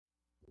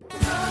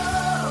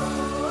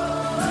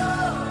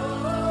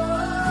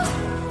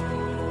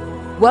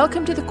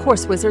Welcome to the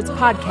Course Wizards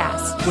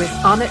podcast with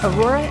Amit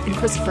Arora and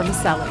Christopher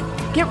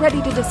Maselli. Get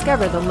ready to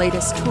discover the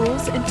latest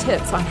tools and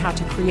tips on how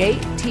to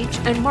create, teach,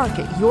 and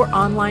market your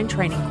online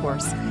training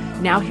course.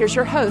 Now here's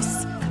your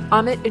hosts,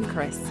 Amit and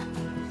Chris.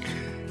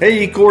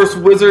 Hey, Course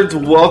Wizards.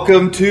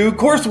 Welcome to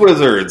Course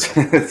Wizards.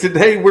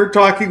 Today we're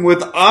talking with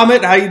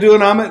Amit. How you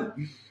doing,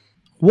 Amit?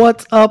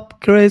 What's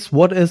up, Chris?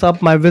 What is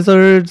up, my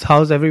wizards?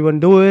 How's everyone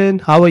doing?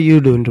 How are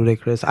you doing today,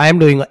 Chris? I am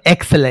doing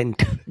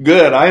excellent.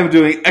 Good. I am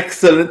doing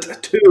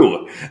excellent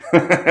too.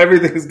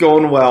 Everything's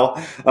going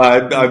well.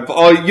 I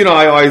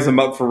always am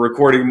up for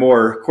recording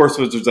more Course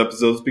Wizards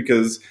episodes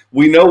because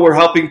we know we're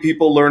helping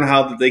people learn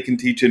how that they can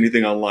teach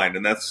anything online,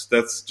 and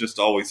that's just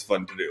always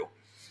fun to do.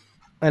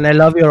 And I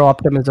love your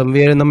optimism.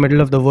 We're in the middle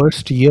of the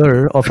worst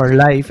year of our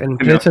life, and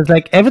Chris is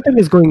like, everything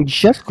is going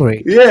just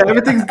great. Yeah,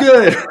 everything's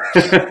good.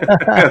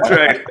 That's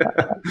right.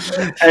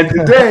 And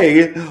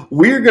today,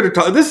 we're going to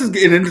talk, this is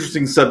an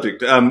interesting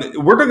subject.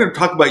 We're going to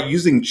talk about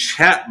using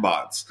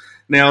chatbots.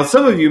 Now,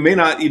 some of you may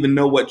not even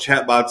know what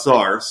chatbots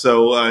are,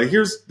 so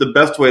here's the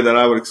best way that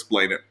I would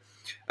explain it.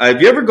 Have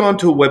you ever gone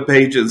to a web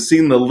page and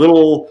seen the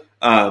little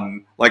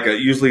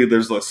usually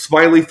there's a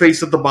smiley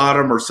face at the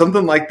bottom or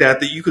something like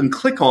that you can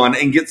click on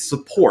and get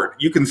support.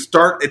 You can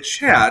start a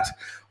chat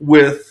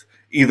with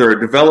either a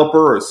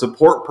developer or a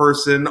support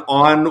person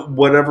on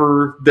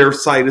whatever their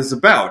site is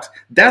about.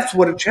 That's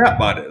what a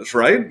chatbot is,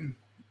 right?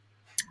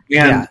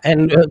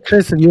 And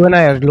Chris, you and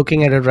I are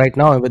looking at it right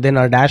now within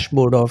our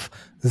dashboard of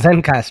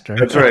Zencastr.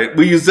 That's right.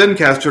 We use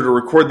Zencastr to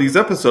record these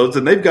episodes,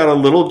 and they've got a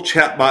little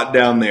chatbot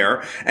down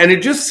there, and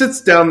it just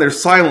sits down there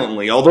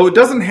silently, although it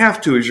doesn't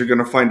have to, as you're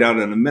going to find out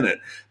in a minute.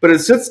 But it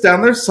sits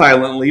down there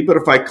silently, but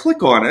if I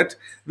click on it,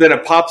 then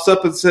it pops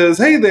up and says,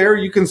 hey there,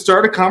 you can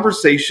start a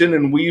conversation,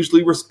 and we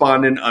usually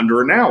respond in under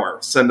an hour.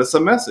 Send us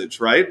a message,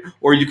 right?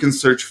 Or you can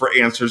search for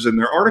answers in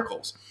their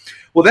articles.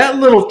 Well, that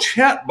little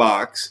chat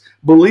box,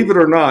 believe it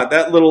or not,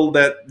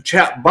 that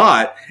chat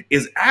bot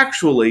is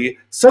actually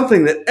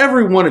something that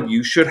every one of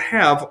you should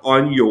have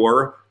on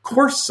your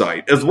course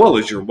site, as well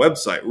as your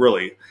website,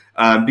 really.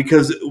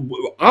 Because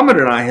Amit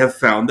and I have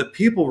found that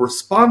people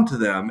respond to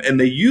them and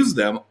they use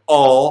them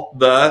all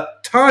the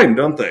time,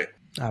 don't they?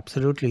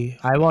 Absolutely.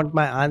 I want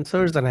my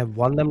answers and I've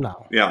won them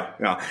now. Yeah.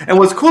 And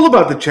what's cool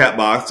about the chat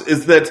box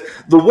is that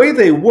the way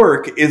they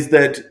work is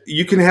that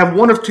you can have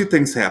one of two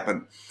things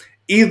happen.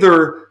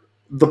 Either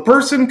the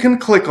person can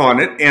click on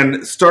it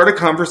and start a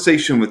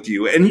conversation with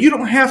you, and you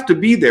don't have to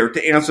be there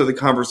to answer the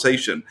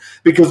conversation,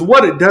 because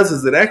what it does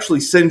is it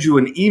actually sends you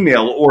an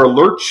email or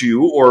alerts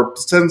you or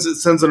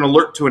sends an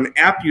alert to an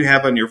app you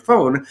have on your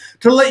phone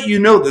to let you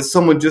know that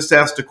someone just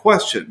asked a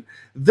question.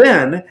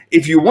 Then,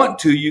 if you want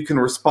to, you can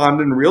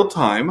respond in real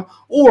time,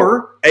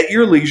 or at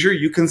your leisure,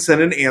 you can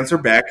send an answer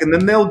back, and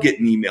then they'll get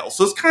an email.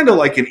 So it's kind of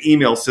like an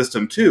email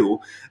system too,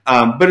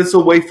 but it's a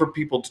way for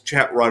people to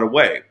chat right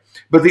away.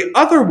 But the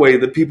other way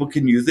that people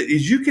can use it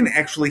is you can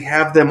actually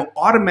have them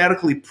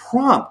automatically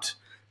prompt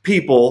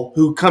people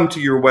who come to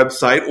your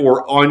website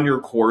or on your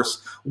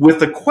course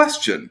with a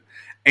question.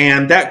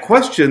 And that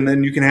question,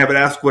 then you can have it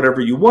ask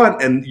whatever you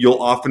want, and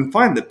you'll often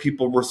find that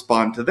people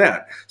respond to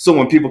that. So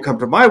when people come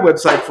to my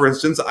website, for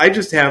instance, I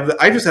just have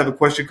a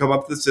question come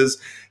up that says,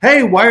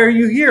 hey, why are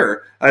you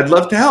here? I'd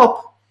love to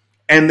help.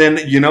 And then,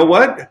 you know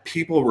what?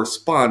 People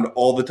respond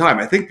all the time.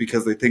 I think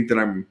because they think that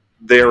I'm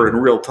there in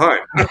real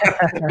time.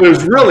 But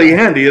it's really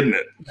handy, isn't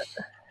it?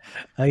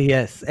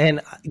 Yes. And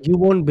you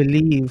won't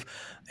believe,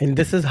 and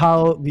this is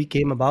how we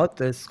came about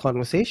this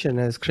conversation,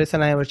 is Chris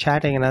and I were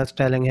chatting and I was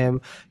telling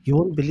him, you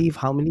won't believe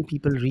how many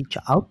people reach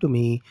out to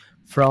me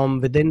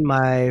from within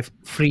my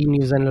free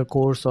Newsendler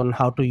course on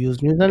how to use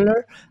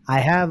Newsendler.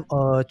 I have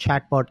a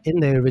chatbot in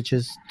there, which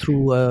is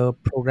through a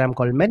program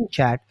called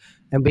ManyChat.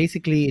 And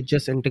basically, it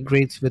just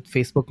integrates with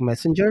Facebook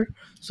Messenger.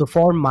 So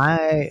for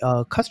my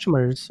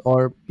customers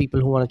or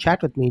people who want to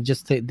chat with me,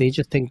 they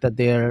just think that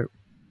they're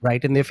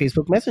right in their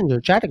Facebook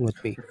Messenger chatting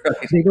with me. Right.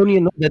 They don't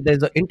even know that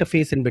there's an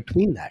interface in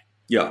between that.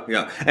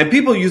 Yeah. And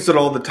people use it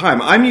all the time.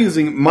 Mine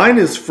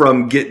is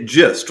from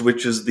GetGist,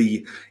 which is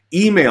the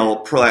email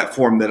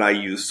platform that I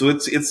use. So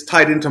it's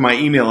tied into my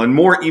email, and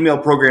more email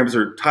programs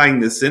are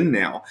tying this in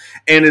now.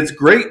 And it's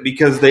great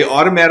because they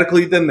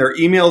automatically, then their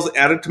email's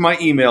added to my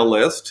email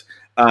list.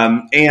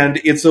 And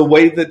it's a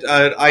way that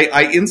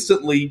I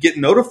instantly get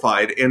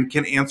notified and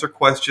can answer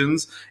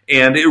questions.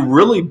 And it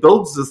really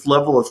builds this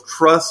level of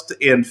trust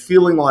and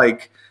feeling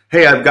like,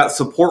 hey, I've got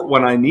support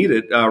when I need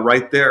it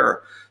right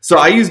there. So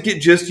I use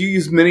GetGist, you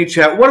use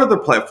ManyChat. What other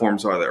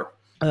platforms are there?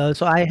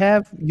 So I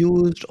have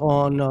used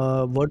on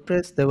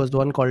WordPress, there was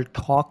one called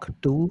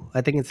Talk2.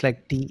 I think it's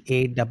like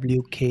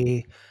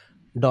TAWK.to.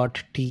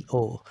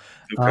 Okay.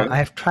 I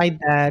have tried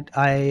that.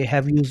 I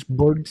have used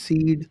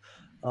Birdseed.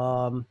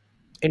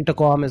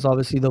 Intercom is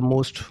obviously the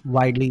most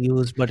widely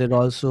used, but it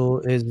also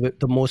is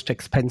the most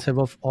expensive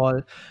of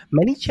all.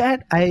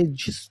 ManyChat,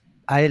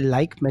 I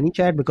like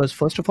ManyChat because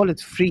first of all,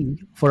 it's free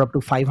for up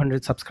to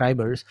 500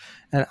 subscribers.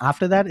 And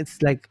after that,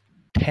 it's like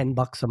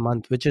 $10 a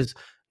month, which is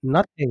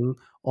nothing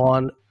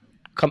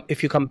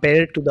if you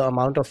compare it to the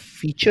amount of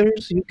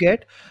features you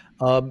get.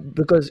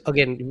 Because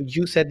again,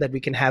 you said that we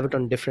can have it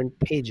on different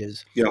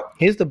pages. Yeah.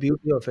 Here's the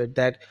beauty of it,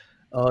 that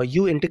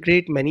you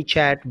integrate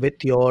ManyChat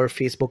with your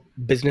Facebook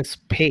business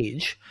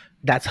page.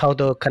 That's how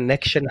the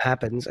connection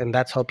happens, and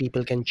that's how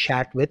people can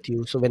chat with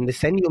you. So when they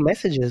send you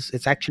messages,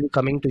 it's actually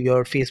coming to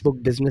your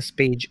Facebook business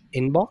page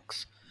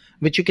inbox,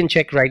 which you can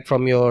check right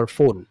from your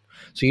phone.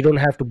 So you don't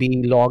have to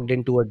be logged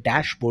into a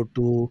dashboard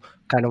to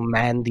kind of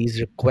man these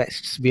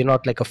requests. We're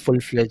not like a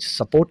full-fledged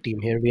support team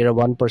here. We're a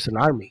one-person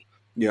army.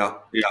 Yeah.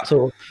 Yeah.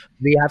 So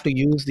we have to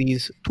use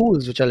these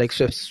tools, which are like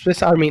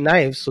Swiss Army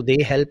knives, so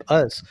they help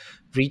us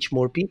reach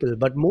more people.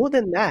 But more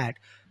than that,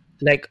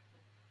 like,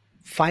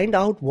 find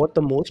out what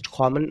the most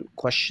common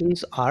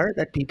questions are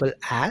that people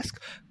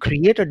ask,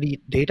 create a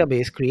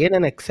database, create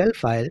an Excel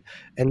file,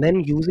 and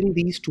then using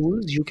these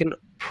tools, you can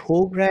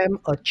program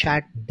a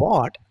chat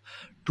bot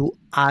to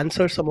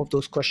answer some of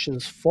those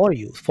questions for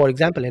you. For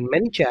example, in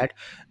ManyChat,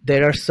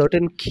 there are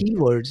certain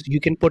keywords you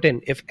can put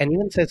in. If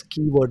anyone says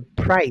keyword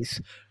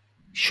price,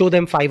 show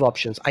them 5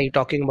 options. Are you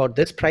talking about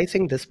this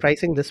pricing, this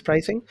pricing, this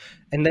pricing?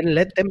 And then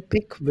let them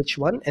pick which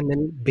one. And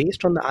then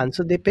based on the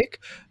answer they pick,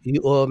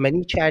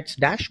 ManyChat's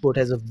dashboard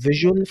has a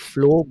visual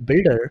flow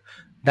builder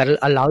that will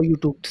allow you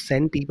to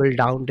send people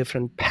down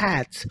different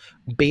paths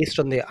based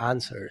on their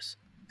answers.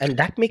 And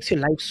that makes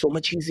your life so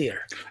much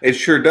easier. It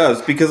sure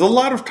does, because a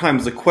lot of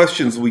times the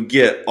questions we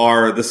get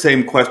are the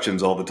same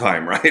questions all the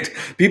time, right?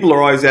 People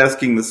are always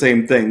asking the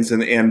same things.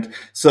 And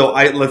so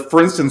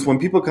for instance, when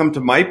people come to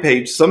my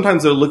page,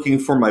 sometimes they're looking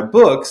for my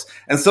books,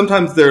 and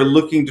sometimes they're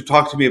looking to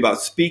talk to me about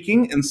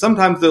speaking, and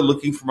sometimes they're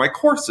looking for my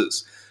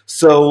courses.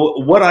 So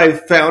what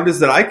I've found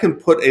is that I can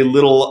put a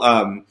little,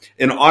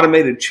 an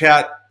automated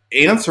chat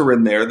answer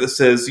in there that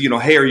says,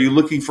 hey, are you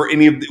looking for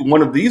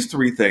one of these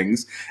 3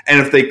 things?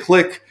 And if they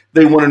click,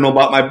 they want to know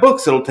about my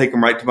books, it'll take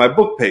them right to my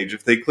book page.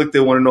 If they click,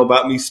 they want to know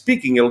about me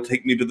speaking, it'll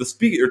take me to the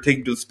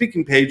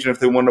speaking page. And if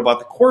they want to know about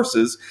the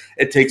courses,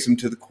 it takes them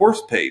to the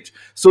course page.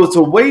 So it's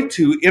a way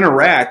to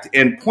interact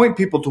and point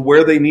people to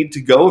where they need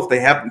to go if they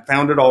haven't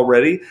found it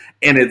already.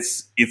 And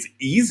it's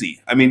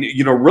easy. I mean,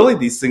 really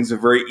these things are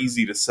very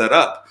easy to set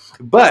up.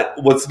 But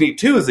what's neat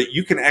too is that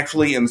you can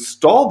actually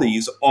install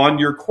these on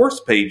your course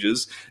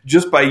pages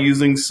just by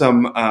using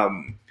some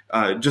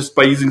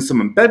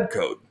embed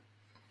code.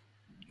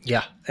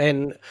 Yeah,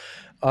 and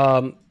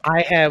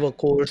I have a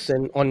course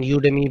on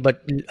Udemy,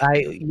 but I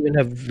even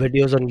have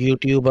videos on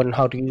YouTube on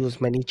how to use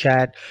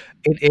ManyChat.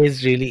 It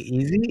is really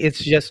easy.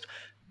 It's just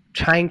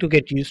trying to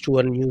get used to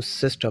a new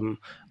system.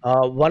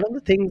 One of the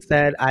things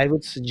that I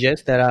would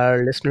suggest that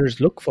our listeners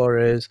look for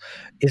is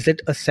it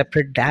a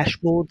separate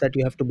dashboard that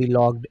you have to be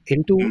logged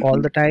into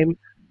all the time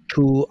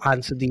to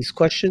answer these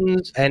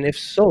questions? And if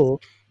so,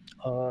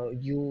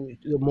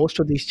 most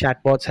of these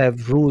chatbots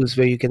have rules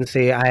where you can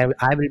say I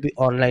will be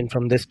online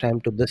from this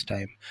time to this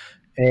time,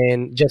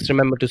 and just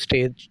remember to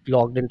stay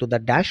logged into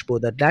that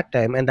dashboard at that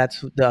time. And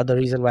that's the other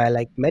reason why I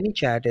like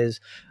ManyChat is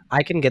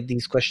I can get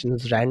these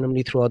questions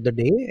randomly throughout the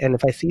day, and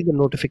if I see the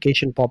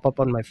notification pop up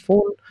on my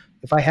phone,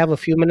 if I have a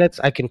few minutes,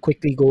 I can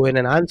quickly go in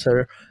and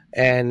answer,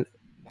 and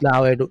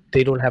now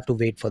they don't have to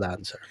wait for the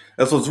answer.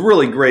 That's what's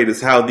really great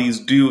is how these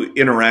do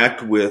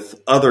interact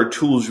with other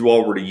tools you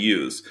already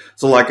use.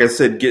 So like I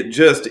said,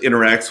 GetJust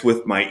interacts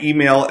with my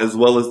email as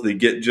well as the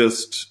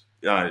GetJust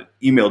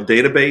email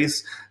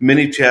database.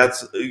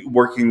 ManyChat's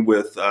working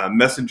with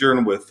Messenger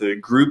and with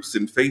groups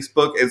in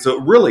Facebook. And so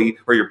it really,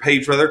 or your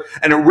page rather,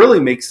 and it really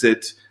makes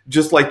it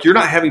just like you're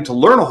not having to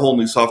learn a whole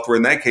new software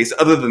in that case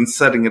other than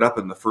setting it up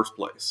in the first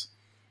place.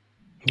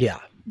 Yeah.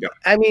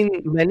 I mean,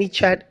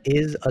 ManyChat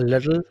is a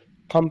little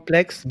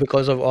complex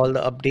because of all the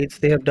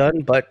updates they have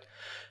done, but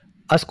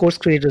us course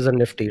creators are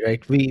nifty,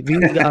 right? We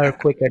are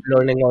quick at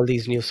learning all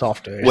these new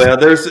softwares. Well,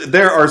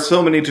 there are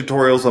so many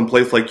tutorials on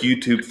places like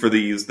YouTube for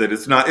these that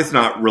it's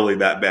not really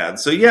that bad.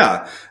 So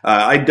yeah,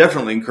 I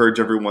definitely encourage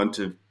everyone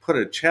to put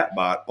a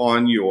chatbot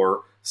on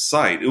your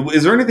site.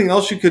 Is there anything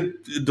else you could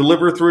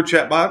deliver through a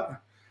chatbot?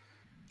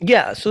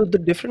 Yeah, so the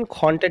different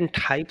content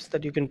types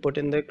that you can put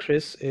in there,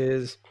 Chris,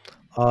 is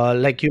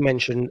like you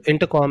mentioned,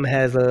 Intercom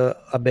has a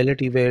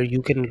ability where you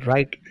can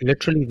write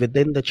literally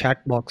within the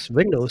chat box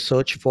window,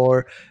 search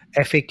for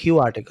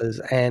FAQ articles,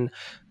 and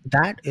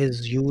that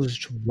is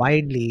used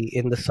widely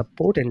in the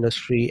support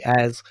industry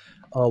as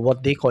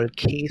what they call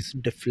case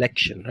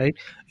deflection, right?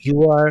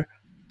 You are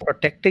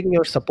protecting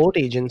your support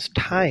agents'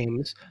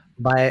 times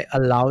by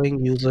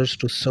allowing users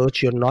to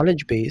search your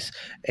knowledge base,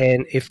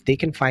 and if they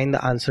can find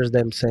the answers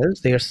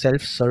themselves, they are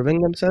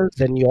self-serving themselves,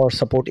 then your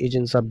support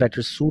agents are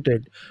better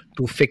suited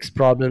to fix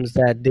problems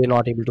that they're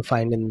not able to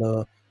find in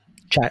the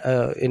chat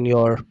in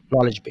your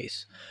knowledge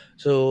base.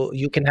 So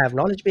you can have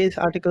knowledge base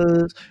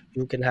articles,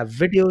 you can have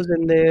videos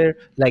in there,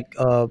 like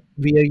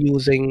we are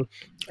using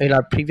in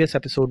our previous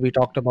episode we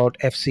talked about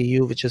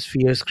FCU, which is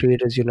Fierce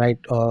Creators Unite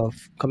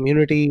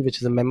community, which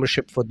is a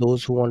membership for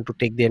those who want to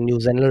take their new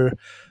Zenler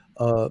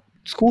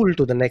school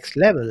to the next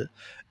level.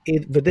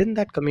 Within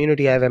that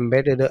community, I've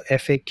embedded a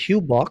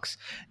FAQ box,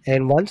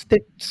 and once they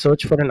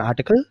search for an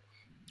article,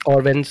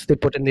 or once they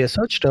put in their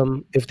search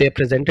term, if they're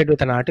presented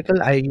with an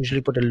article, I usually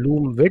put a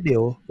Loom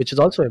video, which is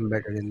also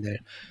embedded in there.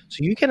 So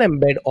you can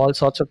embed all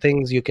sorts of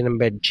things. You can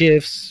embed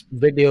GIFs,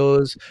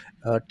 videos,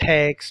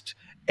 text,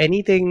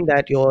 anything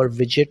that your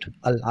widget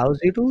allows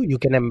you to, you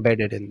can embed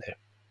it in there.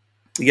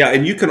 Yeah,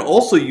 and you can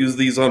also use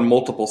these on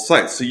multiple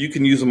sites. So you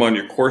can use them on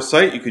your course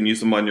site. You can use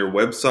them on your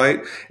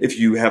website. If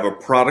you have a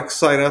product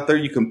site out there,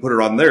 you can put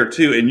it on there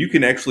too. And you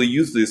can actually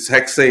use the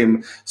exact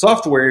same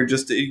software.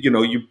 Just,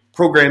 you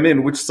program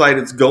in which site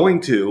it's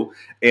going to,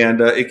 and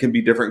it can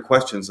be different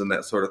questions and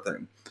that sort of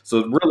thing.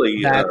 So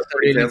really, that's a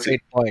really fancy.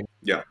 Great point.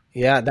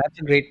 Yeah, that's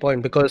a great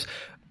point, because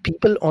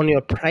people on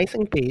your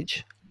pricing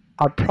page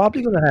are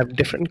probably going to have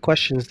different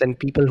questions than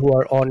people who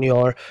are on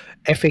your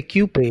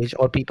FAQ page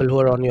or people who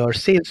are on your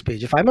sales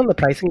page. If I'm on the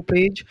pricing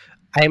page,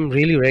 I'm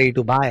really ready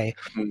to buy.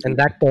 Mm-hmm. And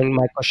that point,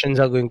 my questions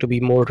are going to be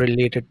more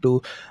related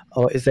to,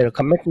 is there a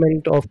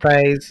commitment of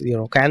price,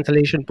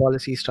 cancellation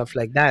policy, stuff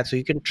like that. So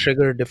you can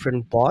trigger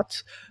different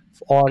bots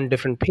on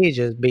different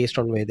pages based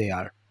on where they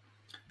are.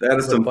 That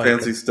is some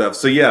fancy stuff.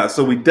 So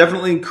so we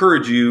definitely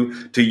encourage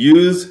you to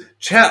use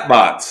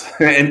chatbots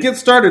and get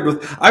started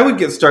with, I would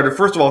get started,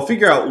 first of all,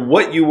 figure out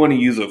what you want to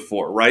use it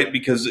for, right?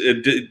 Because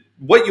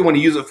what you want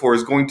to use it for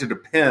is going to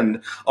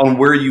depend on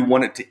where you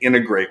want it to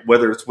integrate,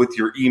 whether it's with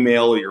your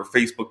email or your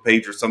Facebook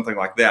page or something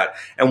like that.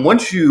 And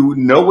once you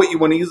know what you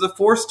want to use it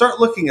for, start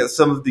looking at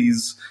some of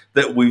these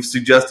that we've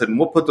suggested, and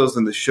we'll put those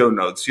in the show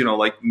notes,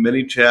 like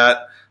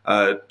ManyChat,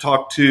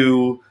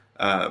 Talk2,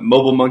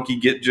 Mobile Monkey,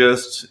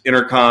 GetJust,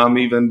 Intercom,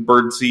 even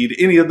Birdseed,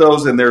 any of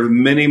those, and there's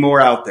many more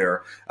out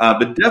there.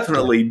 But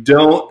definitely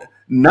don't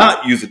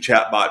not use a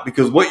chatbot,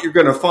 because what you're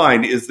going to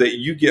find is that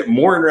you get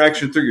more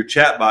interaction through your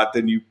chatbot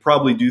than you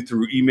probably do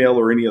through email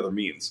or any other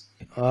means.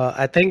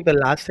 I think the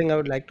last thing I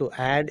would like to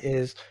add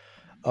is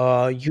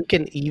you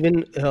can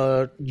even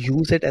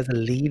use it as a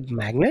lead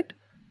magnet.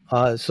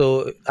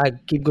 So I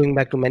keep going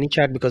back to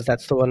ManyChat because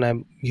that's the one I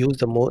use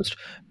the most.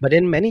 But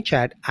in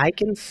ManyChat, I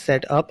can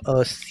set up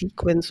a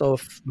sequence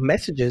of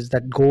messages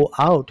that go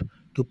out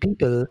to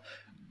people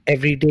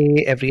every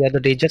day, every other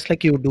day, just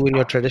like you do in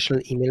your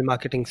traditional email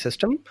marketing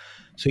system.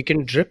 So you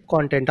can drip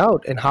content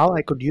out. And how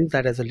I could use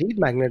that as a lead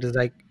magnet is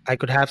like I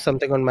could have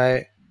something on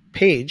my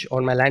page,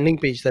 on my landing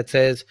page, that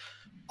says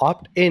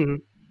opt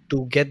in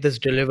to get this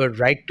delivered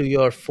right to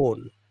your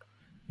phone.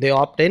 They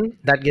opt in,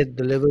 that gets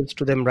delivered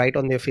to them right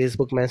on their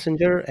Facebook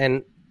Messenger,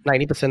 and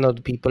 90% of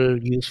the people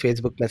use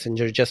Facebook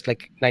Messenger just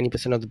like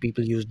 90% of the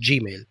people use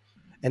Gmail.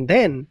 And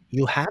then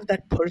you have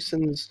that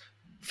person's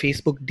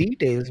Facebook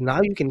details.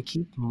 Now you can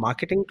keep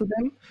marketing to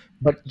them,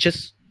 but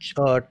just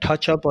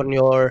touch up on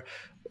your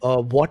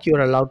what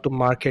you're allowed to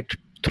market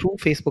through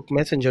Facebook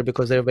Messenger,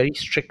 because there are very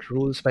strict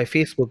rules by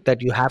Facebook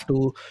that you have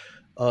to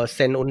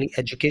send only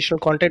educational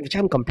content, which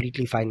I'm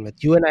completely fine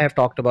with. You and I have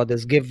talked about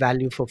this. Give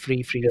value for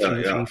free.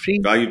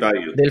 Value.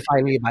 They'll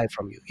finally buy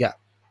from you. Yeah.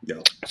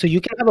 So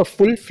you can have a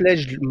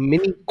full-fledged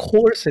mini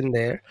course in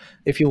there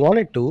if you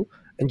wanted to,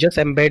 and just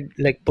embed,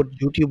 like put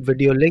YouTube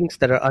video links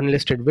that are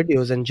unlisted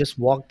videos and just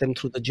walk them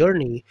through the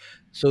journey.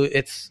 So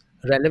it's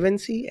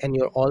relevancy, and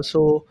you're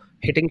also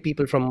hitting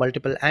people from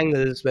multiple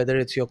angles, whether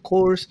it's your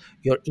course,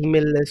 your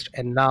email list,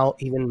 and now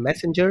even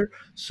Messenger.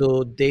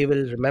 So they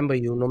will remember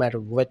you no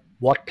matter what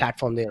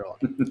platform they're on.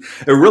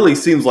 It really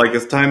seems like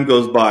as time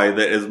goes by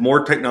that as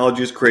more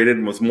technology is created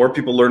and as more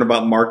people learn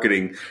about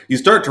marketing, you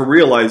start to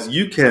realize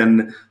you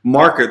can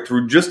market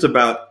through just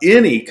about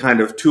any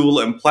kind of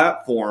tool and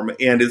platform.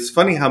 And it's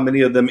funny how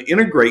many of them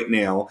integrate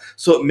now.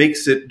 So it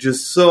makes it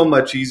just so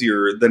much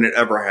easier than it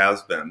ever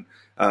has been.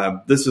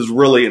 This is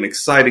really an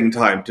exciting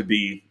time to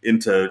be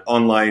into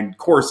online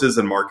courses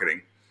and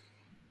marketing.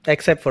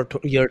 Except for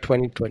year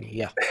 2020,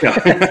 yeah.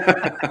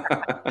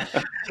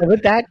 So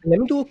with that, let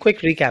me do a quick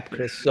recap,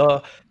 Chris.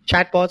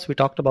 Chatbots, we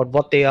talked about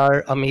what they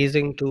are,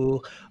 amazing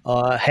to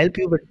help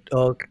you with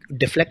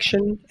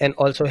deflection and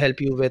also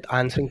help you with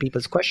answering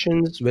people's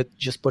questions, with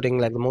just putting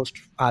like the most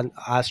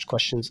asked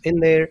questions in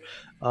there.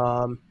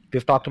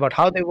 We've talked about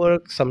how they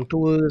work, some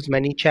tools,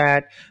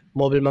 ManyChat,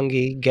 Mobile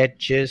Monkey,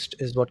 GetJust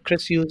is what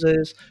Chris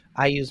uses.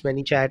 I use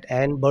ManyChat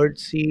and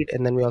Birdseed,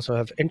 and then we also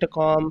have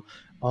Intercom.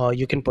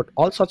 You can put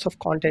all sorts of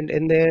content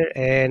in there,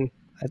 and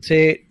I'd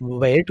say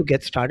where to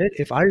get started.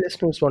 If our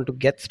listeners want to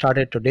get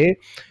started today,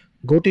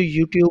 go to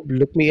YouTube,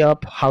 look me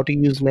up, how to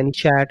use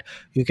ManyChat.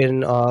 You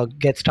can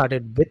get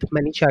started with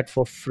ManyChat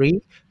for free.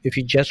 If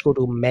you just go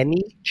to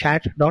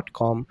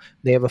manychat.com,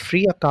 they have a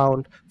free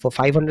account for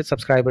 500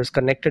 subscribers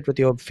connected with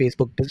your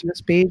Facebook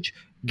business page.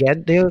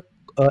 Get their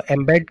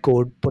embed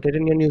code, put it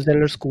in your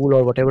newsletter, school,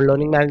 or whatever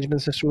learning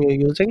management system you're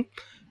using,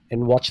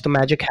 and watch the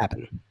magic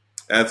happen.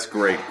 That's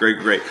great.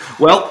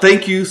 Well,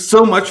 thank you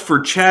so much for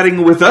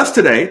chatting with us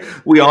today.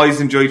 We always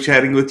enjoy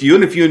chatting with you.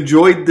 And if you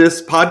enjoyed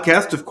this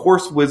podcast of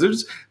Course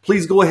Wizards,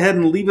 please go ahead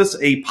and leave us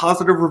a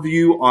positive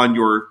review on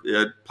your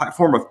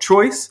platform of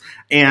choice.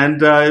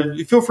 And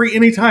feel free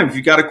anytime. If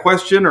you got a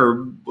question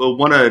or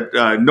want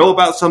to know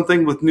about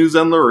something with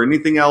Newsendler or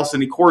anything else,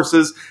 any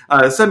courses,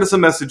 send us a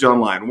message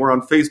online. We're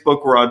on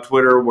Facebook. We're on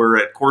Twitter. We're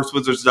at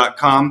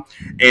CourseWizards.com.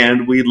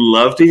 And we'd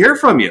love to hear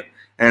from you.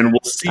 And we'll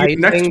see Are you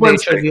you next saying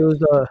Wednesday.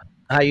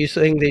 Are you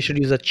saying they should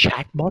use a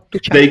chatbot to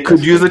chat? They with could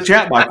us? use a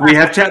chatbot. We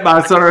have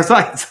chatbots on our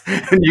sites,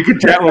 and you can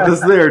chat with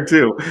us there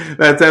too.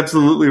 That's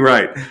absolutely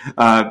right.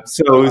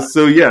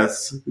 So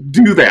yes,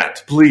 do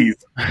that, please.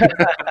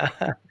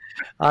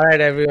 All right,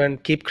 everyone,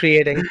 keep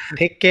creating.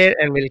 Take care,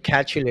 and we'll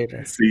catch you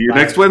later. See you Bye.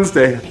 next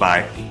Wednesday.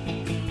 Bye.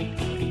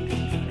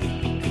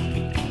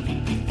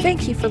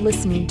 Thank you for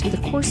listening to the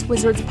Course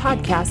Wizards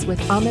podcast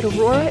with Amit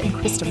Arora and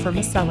Christopher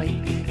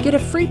Maselli. Get a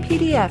free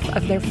PDF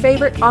of their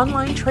favorite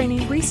online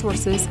training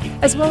resources,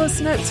 as well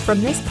as notes from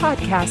this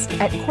podcast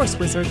at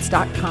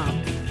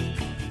CourseWizards.com.